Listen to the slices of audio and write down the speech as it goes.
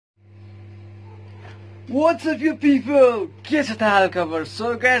What's up, you people? के छ त हाल खबर? So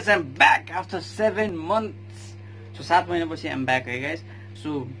guys, I'm back after 7 months. So 7 महिनापछि I'm back है guys.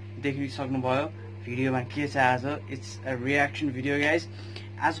 So देखि सक्नुभयो भिडियोमा के छ आज. It's a reaction video guys.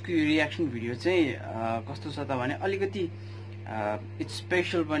 आजको यो रियाक्सन भिडियो चाहिँ कस्तो छ त भने अलिकति it's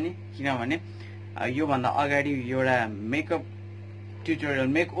special पनि किनभने यो भन्दा अगाडि एउटा मेकअप ट्युटोरियल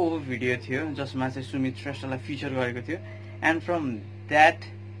मेकओभर भिडियो थियो जसमा चाहिँ सुमित श्रेष्ठलाई फिचर गरेको थियो and from that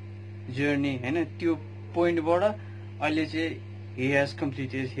journey हैन त्यो पोइन्टबाट अहिले चाहिँ he has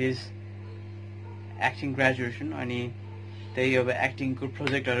completed his acting graduation अनि त्यही अब एक्टिङ को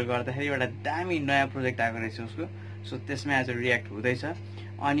प्रोजेक्टहरु गर्दाखेरि एउटा दामी नयाँ प्रोजेक्ट आएको रहेछ उसको. सो त्यसमै आज रियाक्ट हुँदैछ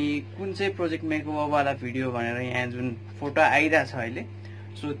अनि कुन चाहिँ प्रोजेक्ट मेकओभर वाला भिडियो भनेर यहाँ जुन फोटो आइरा छ अहिले.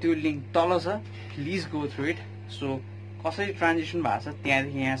 सो त्यो लिंक तल छ, please go through it. So कसरी ट्रान्जिसन भएको छ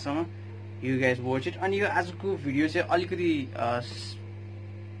त्यहाँदेखि यहाँसम्म यु गाइज वाच इट. अनि यो आजको भिडियो चाहिँ अलिकति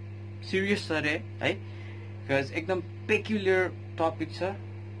सिरियस छ रे है, बिकज एकदम पेक्युलर टपिक छ,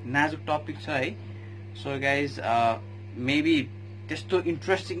 नाजुक टपिक छ है. सो गाइज मेबी त्यस्तो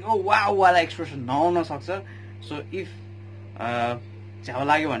इन्ट्रेस्टिङ ओ वाउ वाला एक्सप्रेसन नआउन सक्छ. सो इफ झ्याउ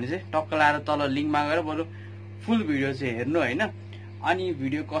लाग्यो भने चाहिँ टक्क लाएर तल लिङ्कमा गएर बरु फुल भिडियो चाहिँ हेर्नु होइन. अनि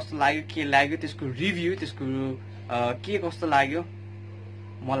भिडियो कस्तो लाग्यो के लाग्यो त्यसको रिभ्यू त्यसको के कस्तो लाग्यो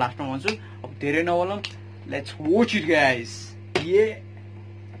म लास्टमा भन्छु. अब धेरै नबोलौँ, लेट्स वॉच इट गाइस. ये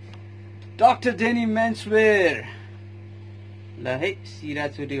डक्टर डेनी मेन्सवेयर ल है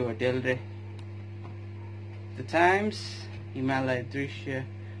सिराचुरी होटल रे, द टाइम्स, हिमालय दृश्य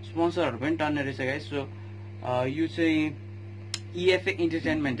स्पोन्सरहरु पनि टन्ने रहेछ गाइस. सो यो चाहिँ EFA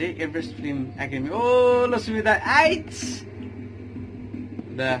एन्टरटेनमेन्ट है, एभरेस्ट फिल्म एकाडेमी. ओ ल सुविधा आइट्स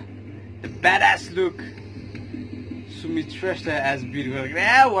the badass look. Sumit Shrestha as Bir Gorkhali.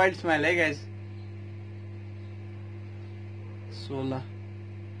 Yeah, wild smile, hey guys. So la,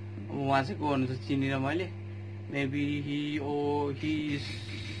 वहाँ चाहिँ को भन्नु त चिनिन मैले. Maybe he is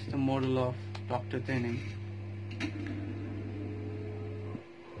the model of Dr. Denning.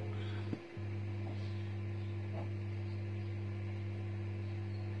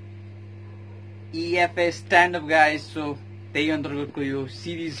 EFA Stand Up guys. So त्यही अन्तर्गतको यो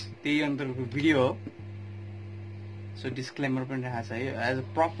सिरिज त्यही अन्तर्गतको भिडियो हो. सो डिस्क्लेमर पनि राखेको छ है, एज अ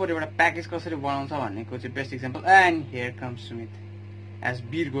प्रपर एउटा प्याकेज कसरी बनाउँछ भन्नेको चाहिँ best example. And here comes Sumit as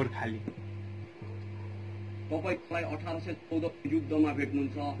बीर गोर्खाली. तपाईलाई 1814 युद्धमा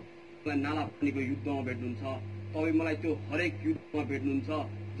भेट्नुहुन्छ, तपाईलाई नाला पानीको युद्धमा भेट्नुहुन्छ, तपाई मलाई त्यो हरेक युद्धमा भेट्नुहुन्छ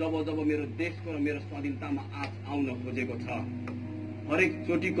जब जब मेरो देशको र मेरो स्वाधीनतामा आँच आउन खोजेको छ. हरेक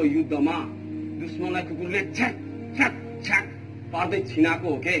चोटीको युद्धमा दुश्मनलाई कुकुरले छ्याक छ्याक छ्याक पार्दै छिनाको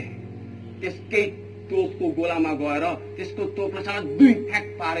हो के, त्यसकै तोपको गोलामा गएर त्यसको तोपलाई साला दुई फ्याक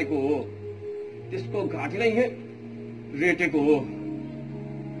पारेको हो, त्यसको घाँटीलाई रेटेको हो.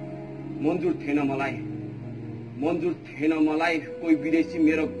 मंजूर थिएन मलाई कोही विदेशी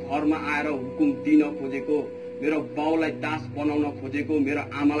मेरो घरमा आएर हुकुम दिन खोजेको, मेरो बाउलाई दास बनाउन खोजेको, मेरो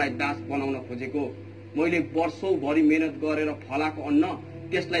आमालाई दास बनाउन खोजेको. मैले वर्षौं भरि मेहनत गरेर फलाएको अन्न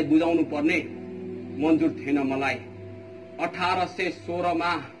त्यसलाई बुझाउनु पर्ने मंजूर थिएन मलाई. 1816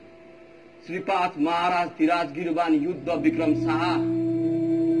 मा श्रीपाद महाराज धीराज गिरबान युद्ध विक्रम शाह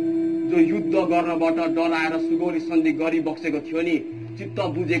जो युद्ध गर्नबाट डराएर सुगौली सन्धि गरिबक्सेको थियो नि, चित्त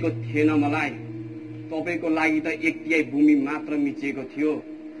बुझेको थिएन मलाई. तपाईको लागि त 1/3 भूमि मात्र मिचिएको थियो.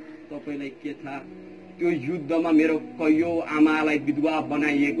 तपाईलाई के थाहा, त्यो युद्धमा मेरो कयौं आमालाई विधवा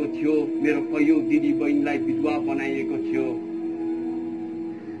बनाइएको थियो, मेरो कयौं दिदी बहिनीलाई विधवा बनाइएको थियो.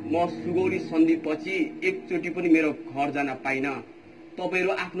 म सुगौली सन्धि पछि एकचोटि पनि मेरो घर जान पाइन.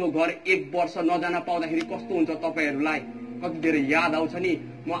 तपाईहरु आफ्नो घर 1 वर्ष नजान पाउँदाखेरि कस्तो हुन्छ तपाईहरुलाई, कति धेरै याद आउँछ नि.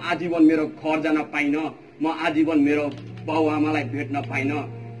 म आजीवन मेरो घर जान पाइन, म आजीवन मेरो बाउ आमालाई भेट्न पाइन.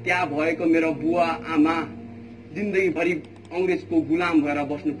 त्यहाँ भएको मेरो बुवा आमा जिन्दगीभरि अंग्रेजको गुलाम भएर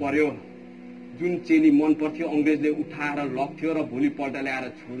बस्नु पर्यो. जुन चेली मन पर्थ्यो अंग्रेजले उठाएर लग्थ्यो र भोलिपल्ट ल्याएर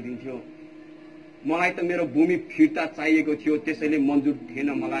छोडिदिन्थ्यो. मलाई त मेरो भूमि फिर्ता चाहिएको थियो, त्यसैले मंजूर थिएन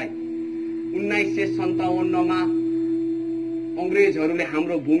मलाई. 1957 मा अंग्रेजहरूले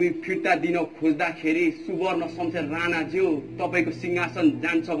हाम्रो भूमि फिर्ता दिन खोज्दाखेरि सुवर्ण शमशेर राणाज्यू तपाईको सिंहासन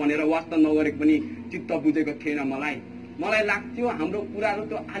जान्छ भनेर वास्ता नगरेको पनि चित्त बुझेको थिएन मलाई. मलाई लाग्थ्यो हाम्रो कुराहरु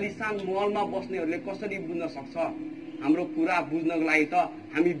त्यो आलिशान महलमा बस्नेहरूले कसरी बुझ्न सक्छ, हाम्रो कुरा बुझ्नको लागि त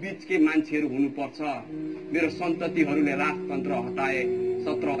हामी बीचकै मान्छेहरू हुनुपर्छ. मेरो सन्ततिहरूले राजतन्त्र हटाए,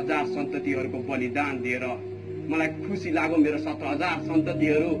 17,000 सन्ततिहरूको बलिदान दिएर. मलाई खुसी लाग्यो मेरो 17,000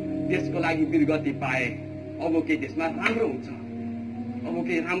 सन्ततिहरू देशको लागि वीरगति पाए. अब के देशमा राम्रो हुन्छ, अब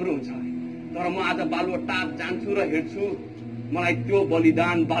के राम्रो हुन्छ. तर म आज बालुवाटार जान्छु र हेर्छु, मलाई त्यो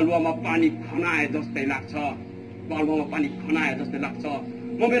बलिदान बालुवामा पानी खनाए जस्तै लाग्छ, बालुवामा पानी खनाए जस्तै लाग्छ.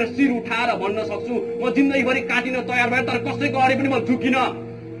 म मेरो शिर उठाएर भन्न सक्छु म जिन्दगीभरि काटिन तयार भए तर कसैको अगाडि पनि म झुकिन।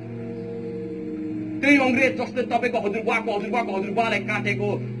 त्यही अंग्रेज जस्तै तपाईको हजुरबालाई काटेको,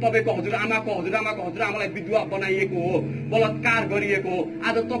 तपाईको हजुरआमालाई विधवा बनाइएको हो, बलात्कार गरिएको हो।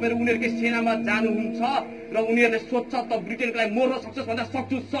 आज तपाईहरु उनीहरुकै सेनामा जानुहुन्छ र उनीहरुले सोध्छ त ब्रिटेनको लागि मर्न सक्छस् भन्दा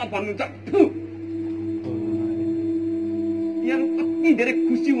सक्छु सर भन्नुहुन्छ। यिनीहरु कति धेरै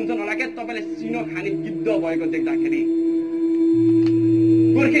खुसी हुन्छन् होला के तपाईले सिनो खाने गिद्ध भएको देख्दाखेरि।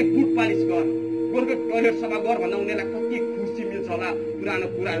 गोर्खे बुट पालिस गर, गोर्खे टोयलेट सफा गर भन्दा उनीहरुलाई कति खुसी मिल्छ होला पुरानो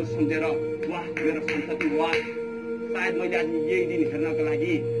कुराहरु सम्झेर। वाह मेरो सन्तति वाह, सायद मैले आज यही दिन हेर्नको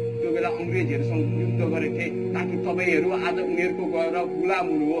लागि त्यो बेला अंग्रेजहरुसँग युद्ध गरेको थिएँ ताकि तपाईहरु आज उनीहरुको गएर गुलाम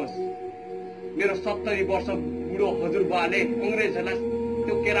हुनुहोस्। मेरो 70 वर्ष बुढो हजुरबाले अंग्रेजहरुलाई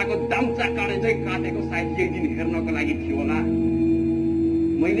त्यो केराको दाम्चा काटेको सायद यही दिन हेर्नको लागि थियो होला।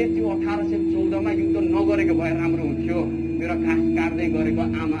 मैले त्यो 1814 मा युद्ध नगरेको भए राम्रो हुन्थ्यो। मेरो घाँस काट्दै गरेको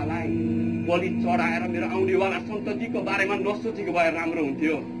आमालाई बलि चढाएर मेरो आउनेवाला सन्ततिको बारेमा नसोचेको भए राम्रो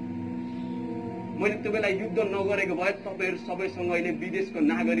हुन्थ्यो। मैले त्यो बेला युद्ध नगरेको भए तपाईहरु सबैसँग अहिले विदेशको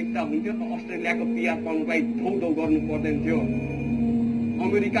नागरिकता हुन्थ्यो त अस्ट्रेलियाको पिआर पाउनलाई धौधौ गर्नु पर्दैन थियो।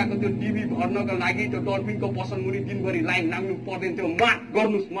 अमेरिकाको त्यो टिभी भर्नको लागि त्यो डल्फिनको पसलमुनि दिनभरि लाइन लाग्नु पर्दैन थियो। माफ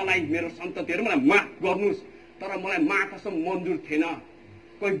गर्नुस् मलाई मेरो सन्ततिहरु, मलाई माफ गर्नुस्, तर मलाई माफसम्म मन्जुर थिएन।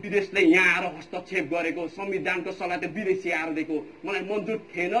 कोही विदेशले यहाँ आएर हस्तक्षेप गरेको, संविधानको सल्लाह त विदेशी आएर दिएको, मलाई मन्जुर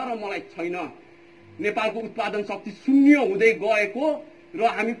थिएन र मलाई छैन। नेपालको उत्पादन शक्ति शून्य हुँदै गएको र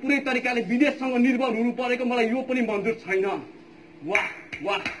हामी पुरै तरिकाले विदेशसँग निर्भर हुनु परेको मलाई यो पनि मन्जुर छैन। वाह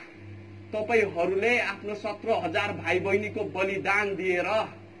वाह, तपाईहरुले आफ्नो 17,000 भाइ बहिनीको बलिदान दिएर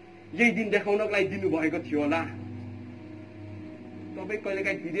यही दिन देखाउनको लागि दिनुभएको थियो होला। तपाई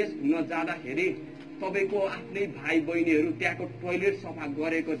कहिलेकाहीँ विदेश घुम्न जाँदाखेरि तपाईको आफ्नै भाइ बहिनीहरु त्यहाँको टोयलेट सफा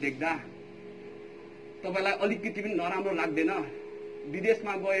गरेको देख्दा तपाईलाई अलिकति पनि नराम्रो लाग्दैन?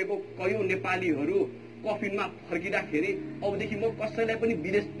 विदेशमा गएको कयौं नेपालीहरु कफिनमा फर्किँदाखेरि अबदेखि म कसैलाई पनि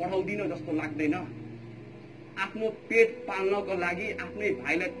विदेश पठाउँदिन जस्तो लाग्दैन? आफ्नो पेट पाल्नको लागि आफ्नै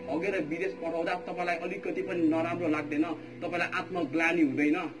भाइलाई ठगेर विदेश पठाउँदा तपाईलाई अलिकति पनि नराम्रो लाग्दैन? तपाईलाई आत्मग्लानि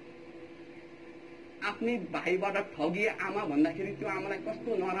हुँदैन? आफ्नै भाइबाट ठगिए आमा भन्दाखेरि त्यो आमालाई कस्तो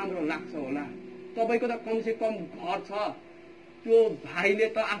नराम्रो लाग्छ होला? तपाईको त कमसे कम घर छ, त्यो भाइले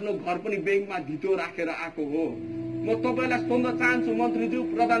त आफ्नो घर पनि बैंकमा धितो राखेर आएको हो। म तपाईलाई सोध्न चाहन्छु मन्त्रीज्यू,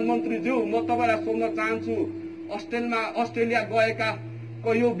 प्रधानमन्त्रीज्यू, म तपाईलाई सोध्न चाहन्छु अस्ट्रेलिया गएका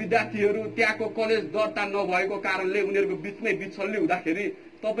कयौं विद्यार्थीहरु त्यहाँको कलेज दर्ता नभएको कारणले उनीहरुको बीचमै बिछल्ली हुँदाखेरि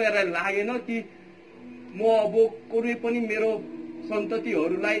तपाईहरुलाई लागेन कि म अब कुनै पनि मेरो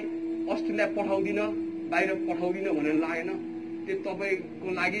सन्ततिहरुलाई अस्ट्रेलिया पठाउँदिन, बाहिर पठाउँदिन भनेर लागेन? त्यो तपाईको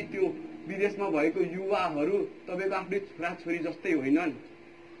लागि त्यो विदेशमा भएको युवाहरू तपाईको आफ्नै छोराछोरी जस्तै होइनन्?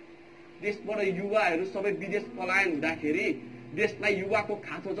 देशबाट युवाहरू सबै विदेश पलायन हुँदाखेरि देशलाई युवाको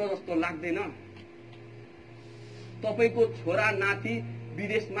खाँचो छ जस्तो लाग्दैन? तपाईको छोरा नाति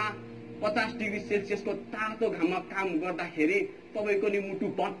विदेशमा 50 डिग्री सेल्सियसको तातो घाममा काम गर्दाखेरि तपाईको नि मुटु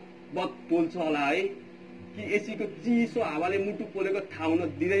बत बत पोल्छ होला है? कि एसीको चिसो हावाले मुटु पोलेको थाहा हुन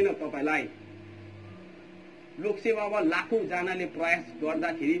दिँदैन तपाईलाई? लोकसेवामा लाखौं जनाले प्रयास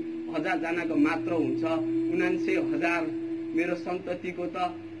गर्दाखेरि 1000 जनाको मात्र हुन्छ। 79,000 मेरो सन्ततिको त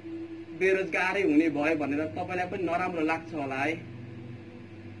बेरोजगारै हुने भयो भनेर तपाईलाई पनि नराम्रो लाग्छ होला है?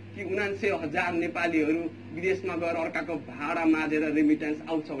 कि 79,000 नेपालीहरू विदेशमा गएर अर्काको भाडा माझेर रेमिटेन्स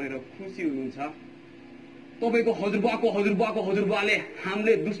आउँछ भनेर खुसी हुनुहुन्छ? तपाईको हजुरबाले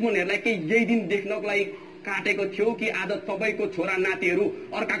हामीले दुश्मनहरूलाई के यही दिन देख्नको लागि काटेको थियो कि आज तपाईको छोरा नातिहरू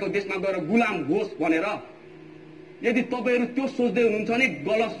अर्काको देशमा गएर गुलाम होस् भनेर? यदि तपाईहरु त्यो सोच्दै हुनुहुन्छ भने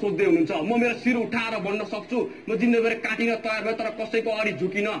गलत सोच्दै हुनुहुन्छ। म मेरो शिर उठाएर भन्न सक्छु म जिन्दगीभरि काटिन तयार भए तर कसैको अगाडि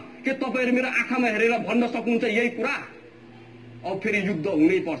झुकिन। के तपाईहरु मेरो आँखामा हेरेर भन्न सक्नुहुन्छ यही कुरा? अब फेरि युद्ध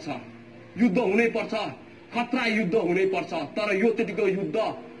हुनै पर्छ, युद्ध हुनै पर्छ, खतरा युद्ध हुनै पर्छ। तर यो चोटिको युद्ध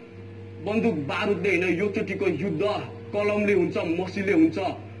बन्दुक बारुदले हैन, यो चोटिको युद्ध कलमले हुन्छ, मसीले हुन्छ,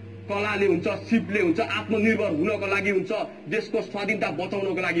 कलाले हुन्छ, सिपले हुन्छ, आत्मनिर्भर हुनको लागि हुन्छ, देशको स्वाधीनता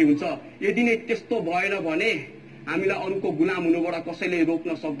बचाउनको लागि हुन्छ। यदि नै त्यस्तो भएन भने हामीलाई अरूको गुलाम हुनुबाट कसैले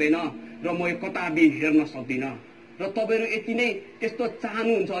रोक्न सक्दैन र म यो कताबी हेर्न सक्दिन। र तपाईहरु यति नै त्यस्तो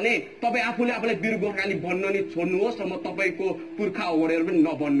चाहनुहुन्छ भने तपाई आफूलाई वीर गोर्खाली भन्न नि छोड्नुहोस् र म तपाईको पुर्खा ओडेर पनि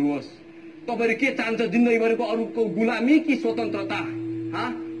नभन्नुहोस्। तपाईहरु के चाहन्छ? जिन्दगीभरिको अरूको गुलामी कि स्वतन्त्रता?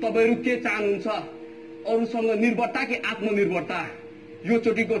 तपाईहरु के चाहनुहुन्छ? अरूसँग निर्भरता कि आत्मनिर्भरता? यो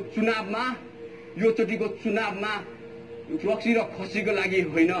चोटिको चुनावमा रक्सी र खसीको लागि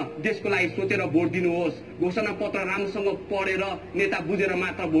होइन, देशको लागि सोचेर भोट दिनुहोस्। घोषणा पत्र राम्रोसँग पढेर नेता बुझेर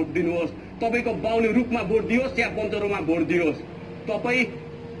मात्र भोट दिनुहोस्। तपाईको बाउले रुखमा भोट दियोस् या बन्जरोमा भोट दियोस्, तपाई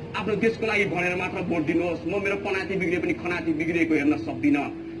आफ्नो देशको लागि भनेर मात्र भोट दिनुहोस्। म मेरो पनाती बिग्रे पनि खनाती बिग्रेको हेर्न सक्दिन।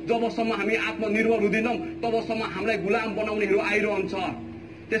 जबसम्म हामी आत्मनिर्भर हुँदैनौँ तबसम्म हामीलाई गुलाम बनाउनेहरू आइरहन्छ।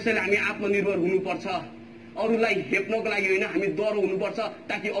 त्यसैले हामी आत्मनिर्भर हुनुपर्छ। अरूलाई हेप्नको लागि होइन, हामी दरो हुनुपर्छ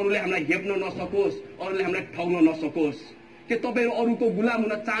ताकि अरूले हामीलाई हेप्न नसकोस्, अरूले हामीलाई ठग्न नसकोस्। के तपाईहरु अरूको गुलाम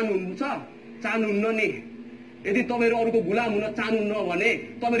हुन चाहनुहुन्छ? चाहनुहुन्न नि? यदि तपाईहरु अरूको गुलाम हुन चाहनुहुन्न भने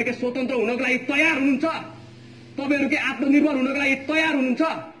तपाईहरु के स्वतन्त्र हुनको लागि तयार हुनुहुन्छ? तपाईहरु के आत्मनिर्भर हुनको लागि तयार हुनुहुन्छ?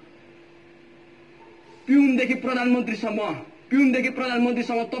 पिउनदेखि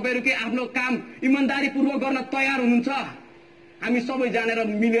प्रधानमन्त्रीसम्म तपाईहरु के आफ्नो काम इमानदारीपूर्वक गर्न तयार हुनुहुन्छ? हामी सबै जानेर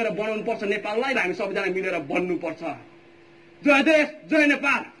मिलेर बनाउनु पर्छ नेपाललाई र हामी सबैजना मिलेर बन्नु पर्छ। जय देश, जय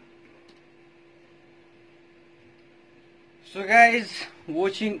Nepal. So guys,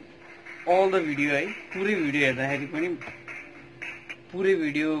 watching all the video है, पुरै भिडियो हेर्दाखेरि पनि पुरै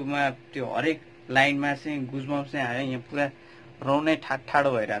भिडियोमा त्यो हरेक लाइनमा चाहिँ गुजबम्प्स चाहिँ आयो। यहाँ पुरा रौनै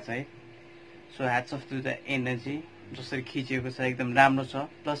ठाडो भइरहेछ है। So hats off to the energy, जसरी खिचेको छ एकदम राम्रो छ।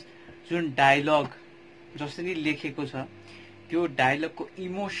 प्लस जुन डायलग जसरी लेखेको छ त्यो डायलगको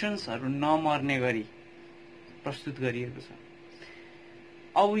इमोसन्सहरू नमर्ने गरी प्रस्तुत गरिएको छ।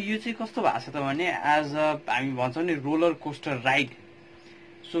 अब यो चाहिँ कस्तो भएको छ त भने एज अ हामी भन्छौँ नि roller coaster ride.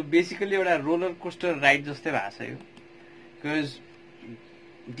 So basically एउटा रोलर कोस्टर राइड जस्तै भएको छ यो। बिकज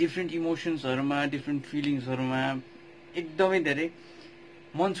डिफ्रेन्ट इमोसन्सहरूमा डिफ्रेन्ट फिलिङ्सहरूमा एकदमै धेरै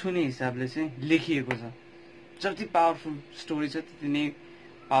मन छुने हिसाबले चाहिँ लेखिएको छ। जति पावरफुल स्टोरी छ त्यति नै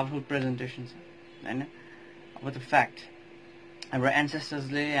पावरफुल प्रेजेन्टेसन छ होइन। अब द फ्याक्ट हाम्रो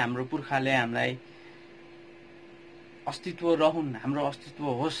एन्सेस्टर्सले, हाम्रो पुर्खाले हामीलाई अस्तित्व रहून्, हाम्रो अस्तित्व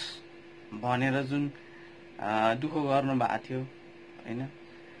होस् भनेर जुन दुःख गर्नु भएको थियो होइन,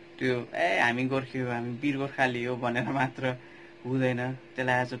 त्यो हामी गोर्खे हो, हामी वीर गोर्खाली हो भनेर मात्र हुँदैन,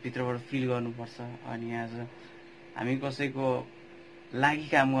 त्यसलाई आज भित्रबाट फिल गर्नुपर्छ। अनि आज हामी कसैको लागि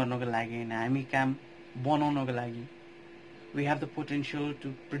काम गर्नको लागि होइन, हामी काम बनाउनको लागि we have the potential to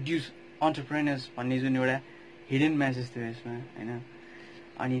produce entrepreneurs भन्ने जुन एउटा हिडन मेसेज थियो यसमा होइन।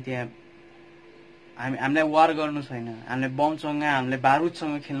 अनि त्यहाँ हामीलाई वार गर्नु छैन, हामीलाई बमसँग, हामीलाई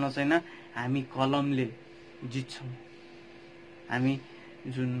बारुदसँग खेल्न छैन, हामी कलमले जित्छौँ, हामी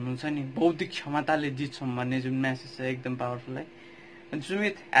जुन हुन्छ नि बौद्धिक क्षमताले जित्छौँ भन्ने जुन मेसेज छ एकदम पावरफुल है। अनि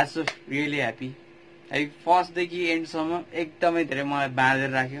Sumit as a really happy है। फर्स्टदेखि एन्डसम्म एकदमै धेरै मलाई बाँधेर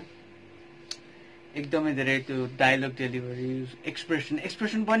राख्यो। एकदमै धेरै त्यो डायलग डेलिभरी,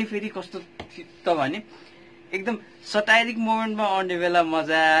 एक्सप्रेसन पनि फेरि कस्तो त भने एकदम सटायरिक मोमेन्टमा आउने बेला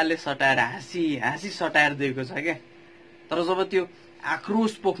मजाले सटाएर हाँसी सटाएर दिएको छ क्या। तर जब त्यो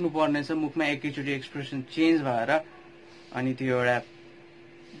आक्रोश पोख्नु पर्ने छ मुखमा एकैचोटि एक्सप्रेसन चेन्ज भएर अनि त्यो एउटा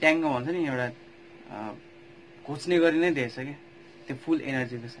ट्याङ्ग भन्छ नि एउटा घोच्ने गरी नै दिएछ क्या त्यो फुल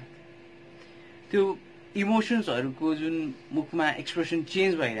एनर्जीको साथ। त्यो इमोसन्सहरूको जुन मुखमा एक्सप्रेसन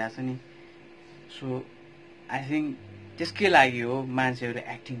चेन्ज भइरहेछ नि, सो आई थिङ्क त्यसकै लागि हो मान्छेहरू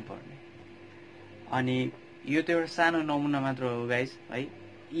एक्टिङ पढ्ने। अनि यो त एउटा सानो नमुना मात्र हो गाइस है।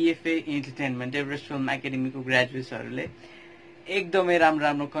 EFA एन्टरटेनमेन्ट एभरेस्ट फिल्म एकाडेमीको ग्रेजुएट्सहरूले एकदमै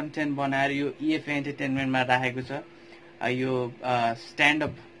राम्रो कन्टेन्ट बनाएर यो EFA एन्टरटेनमेन्टमा राखेको छ। यो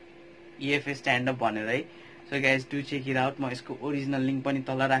स्ट्यान्डअप EFA स्ट्यान्ड अप भनेर है। So guys do check it out. म यसको ओरिजिनल लिङ्क पनि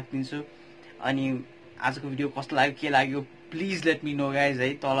तल राखिदिन्छु। अनि आजको भिडियो कस्तो लाग्यो के लाग्यो please let me know guys है।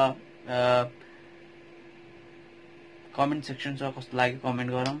 तल कमेन्ट सेक्सन छ, कस्तो लाग्यो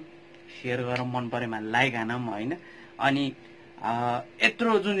कमेन्ट गरौँ, सेयर गरौँ, मन परेमा लाइक हानौँ होइन। अनि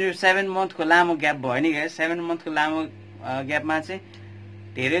यत्रो जुन यो 7 मन्थको लामो ग्याप भयो नि गाइस, 7 मन्थको लामो ग्यापमा चाहिँ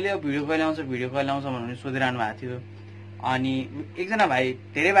धेरैले भिडियो कहिले आउँछ भनेर सोधिरहनु भएको थियो। अनि एकजना भाइ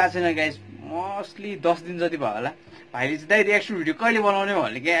धेरै भएको छैन गाइस, मोस्टली 10 दिन जति भयो होला। भाइले चाहिँ दाइ रियाक्सन भिडियो कहिले बनाउने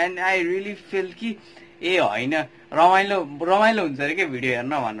भन्ने कि एन्ड आई रियली फिल कि होइन रमाइलो हुन्छ अरे क्या भिडियो हेर्न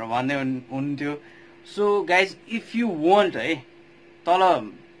भनेर भन्दै हुन्थ्यो। So guys if you want है तल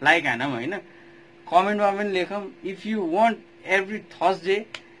लाइक हानौँ होइन, कमेन्टमा पनि लेखौँ। If you want every Thursday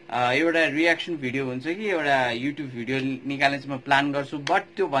एउटा रियाक्सन भिडियो हुन्छ कि एउटा युट्युब भिडियो निकाल्ने चाहिँ म प्लान गर्छु। बट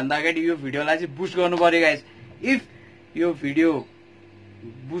त्यो भन्दा अगाडि यो भिडियोलाई चाहिँ बुस्ट गर्नु पर्यो गाइज। इफ यो भिडियो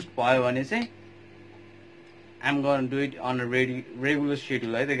बुस्ट भयो भने चाहिँ I'm gonna do it on a regular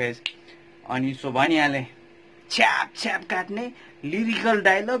schedule है त गाइज। अनि सो भनिहालेँ, छ्याप काट्ने लिरिकल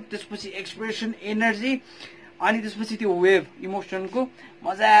डायलग, त्यसपछि एक्सप्रेसन, एनर्जी, अनि त्यसपछि त्यो वेभ इमोसनको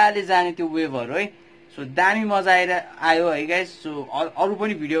मजाले जाने त्यो वेभहरू है। सो दामी मजा आयो है गाइज। सो अरू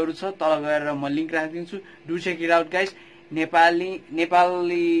पनि भिडियोहरू छ, तल गएर म लिङ्क राखिदिन्छु। Do check it out guys.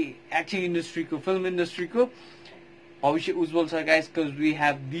 Nepali acting इन्डस्ट्रीको, film इन्डस्ट्रीको भविष्य उज्जवल छ guys. Because we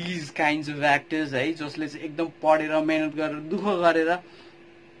have these kinds of actors है, जसले चाहिँ एकदम पढेर मेहनत गरेर दुःख गरेर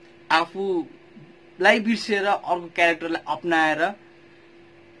आफूलाई बिर्सेर अर्को क्यारेक्टरलाई अपनाएर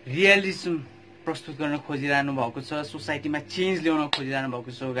रियलिज्म प्रस्तुत गर्न खोजिरहनु भएको छ, सोसाइटीमा चेन्ज ल्याउन खोजिरहनु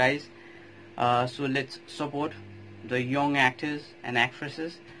भएको छ guys. So let's support the young actors and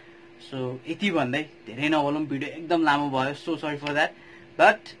actresses. So यति भन्दै धेरै नबोलौँ, भिडियो एकदम लामो भयो, so sorry for that.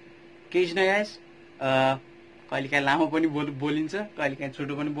 But केही छैन गाइज, कहिलेकाहीँ लामो पनि बोलिन्छ, कहिलेकाहीँ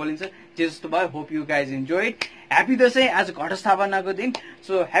छोटो पनि बोलिन्छ, जे जस्तो भयो. Hope you guys enjoy it. Happy Dashain, आज घटस्थापनाको दिन.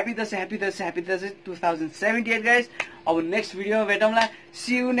 So happy Dashain, happy Dashain, happy Dashain 2078 guys. अब नेक्स्ट भिडियोमा भेटौँला.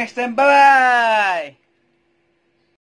 C you next time, by by.